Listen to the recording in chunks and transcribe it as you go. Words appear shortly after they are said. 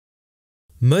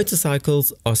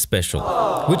Motorcycles are special,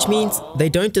 which means they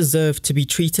don't deserve to be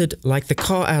treated like the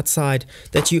car outside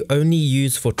that you only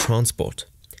use for transport.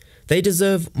 They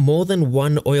deserve more than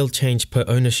one oil change per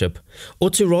ownership,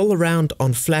 or to roll around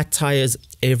on flat tires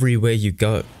everywhere you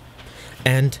go.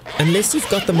 And unless you've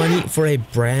got the money for a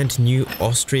brand new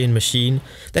Austrian machine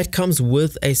that comes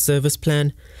with a service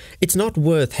plan, it's not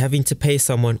worth having to pay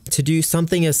someone to do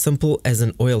something as simple as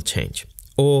an oil change.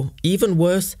 Or even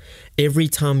worse, every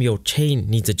time your chain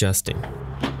needs adjusting.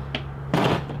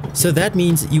 So that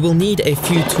means you will need a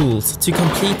few tools to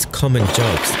complete common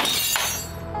jobs.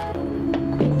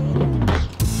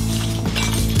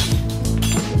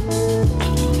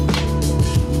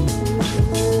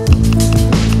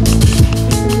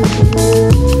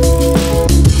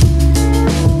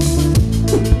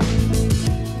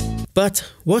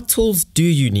 But what tools do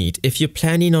you need if you're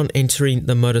planning on entering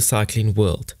the motorcycling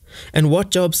world? And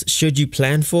what jobs should you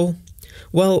plan for?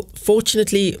 Well,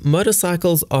 fortunately,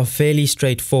 motorcycles are fairly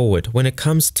straightforward when it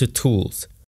comes to tools.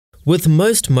 With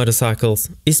most motorcycles,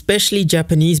 especially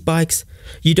Japanese bikes,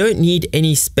 you don't need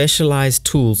any specialized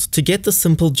tools to get the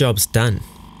simple jobs done.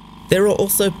 There are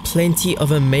also plenty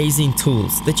of amazing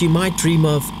tools that you might dream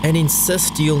of and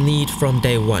insist you'll need from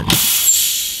day one.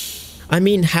 I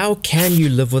mean, how can you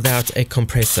live without a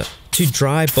compressor to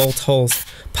dry bolt holes,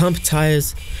 pump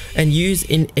tires, and use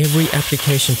in every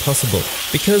application possible,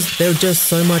 because they're just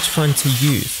so much fun to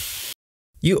use.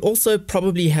 You also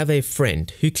probably have a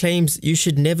friend who claims you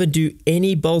should never do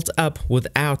any bolt up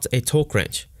without a torque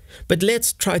wrench. But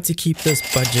let's try to keep this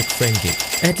budget friendly,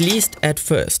 at least at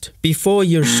first, before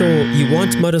you're sure you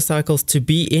want motorcycles to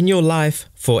be in your life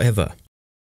forever.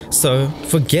 So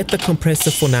forget the compressor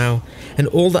for now and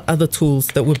all the other tools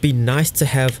that would be nice to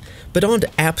have but aren't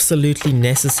absolutely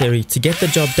necessary to get the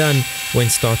job done when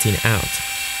starting out.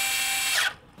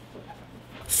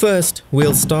 First,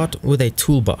 we'll start with a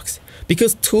toolbox,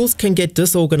 because tools can get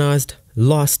disorganized,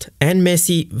 lost and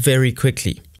messy very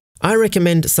quickly. I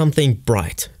recommend something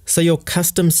bright, so your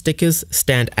custom stickers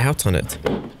stand out on it.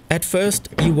 At first,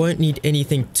 you won't need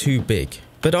anything too big,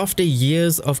 but after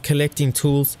years of collecting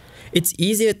tools, it's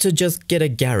easier to just get a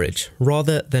garage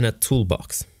rather than a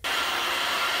toolbox.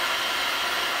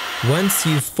 Once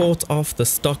you've fought off the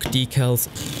stock decals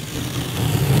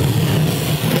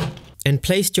and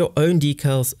placed your own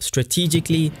decals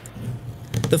strategically,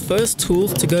 the first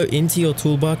tools to go into your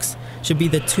toolbox should be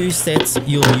the two sets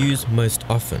you'll use most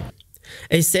often.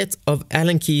 A set of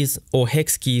Allen keys or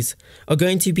hex keys are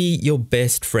going to be your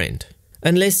best friend,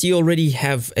 unless you already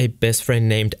have a best friend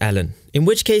named Alan, in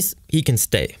which case he can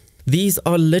stay. These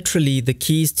are literally the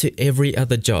keys to every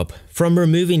other job, from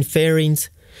removing fairings,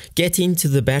 getting to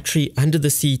the battery under the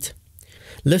seat,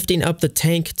 lifting up the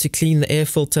tank to clean the air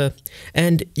filter,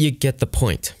 and you get the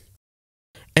point.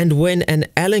 And when an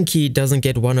Allen key doesn't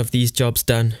get one of these jobs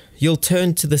done, you'll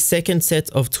turn to the second set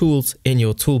of tools in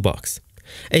your toolbox,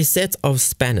 a set of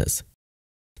spanners.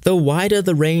 The wider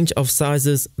the range of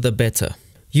sizes, the better.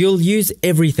 You'll use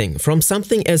everything from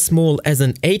something as small as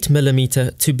an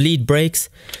 8mm to bleed brakes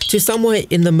to somewhere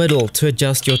in the middle to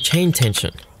adjust your chain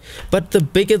tension. But the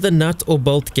bigger the nut or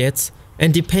bolt gets,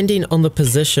 and depending on the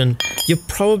position, you're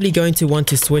probably going to want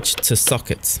to switch to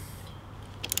sockets.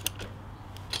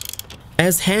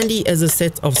 As handy as a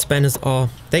set of spanners are,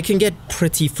 they can get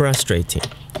pretty frustrating.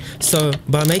 So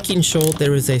by making sure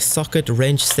there is a socket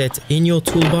wrench set in your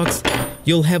toolbox,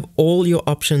 you'll have all your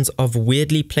options of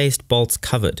weirdly placed bolts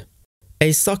covered.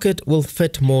 A socket will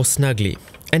fit more snugly,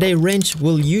 and a wrench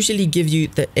will usually give you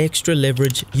the extra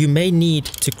leverage you may need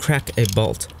to crack a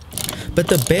bolt. But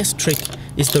the best trick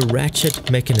is the ratchet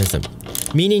mechanism,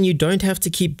 meaning you don't have to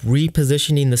keep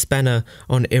repositioning the spanner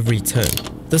on every turn.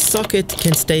 The socket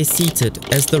can stay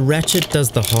seated as the ratchet does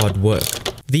the hard work.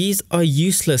 These are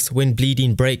useless when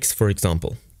bleeding brakes, for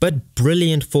example, but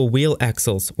brilliant for wheel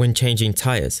axles when changing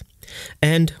tires.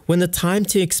 And when the time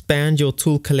to expand your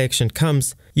tool collection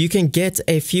comes, you can get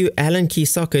a few Allen key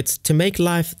sockets to make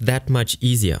life that much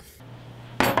easier.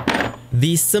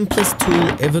 The simplest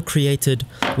tool ever created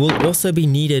will also be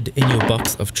needed in your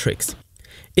box of tricks.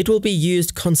 It will be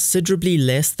used considerably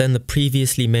less than the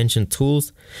previously mentioned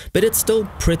tools, but it's still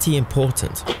pretty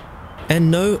important. And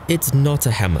no, it's not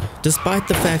a hammer, despite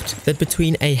the fact that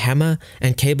between a hammer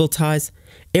and cable ties,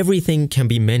 everything can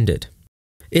be mended.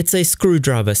 It's a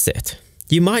screwdriver set.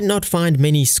 You might not find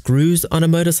many screws on a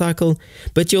motorcycle,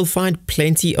 but you'll find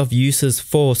plenty of uses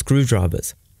for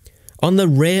screwdrivers. On the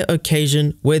rare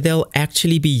occasion where they'll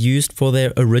actually be used for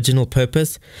their original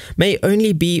purpose, may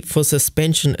only be for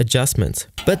suspension adjustments,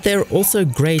 but they're also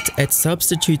great at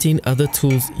substituting other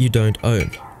tools you don't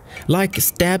own, like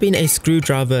stabbing a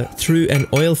screwdriver through an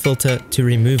oil filter to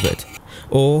remove it,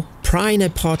 or prying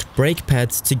apart brake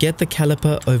pads to get the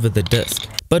caliper over the disc.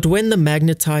 But when the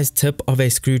magnetized tip of a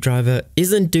screwdriver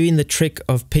isn't doing the trick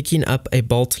of picking up a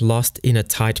bolt lost in a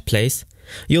tight place,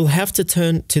 you'll have to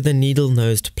turn to the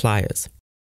needle-nosed pliers.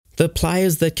 The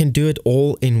pliers that can do it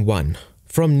all in one,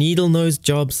 from needle-nosed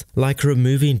jobs like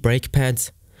removing brake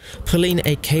pads, pulling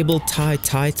a cable tie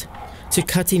tight, to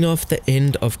cutting off the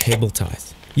end of cable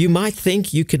ties. You might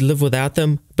think you could live without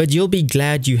them, but you'll be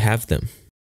glad you have them.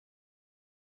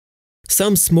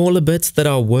 Some smaller bits that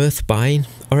are worth buying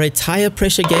are a tire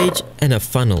pressure gauge and a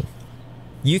funnel.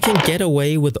 You can get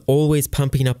away with always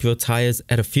pumping up your tires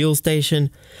at a fuel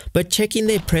station, but checking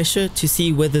their pressure to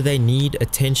see whether they need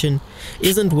attention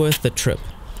isn't worth the trip,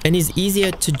 and is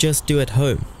easier to just do at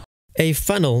home. A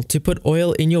funnel to put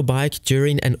oil in your bike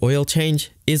during an oil change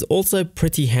is also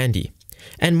pretty handy,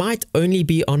 and might only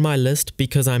be on my list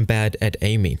because I'm bad at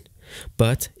aiming.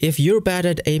 But if you're bad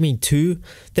at aiming too,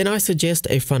 then I suggest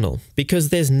a funnel, because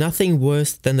there's nothing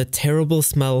worse than the terrible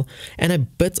smell and a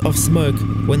bit of smoke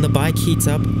when the bike heats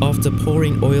up after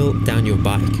pouring oil down your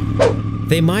bike.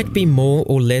 There might be more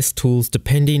or less tools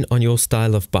depending on your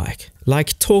style of bike,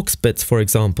 like Torx bits for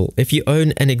example, if you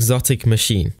own an exotic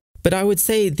machine. But I would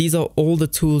say these are all the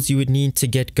tools you would need to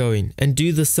get going and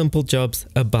do the simple jobs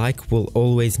a bike will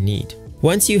always need.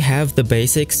 Once you have the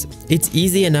basics, it's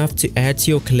easy enough to add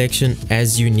to your collection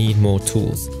as you need more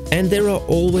tools. And there are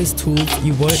always tools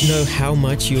you won't know how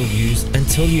much you'll use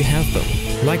until you have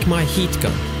them, like my heat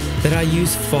gun, that I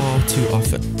use far too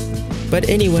often. But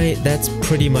anyway, that's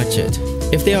pretty much it.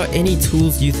 If there are any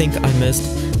tools you think I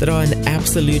missed that are an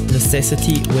absolute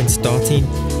necessity when starting,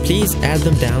 please add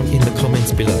them down in the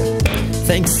comments below.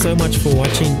 Thanks so much for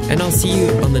watching, and I'll see you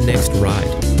on the next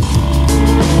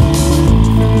ride.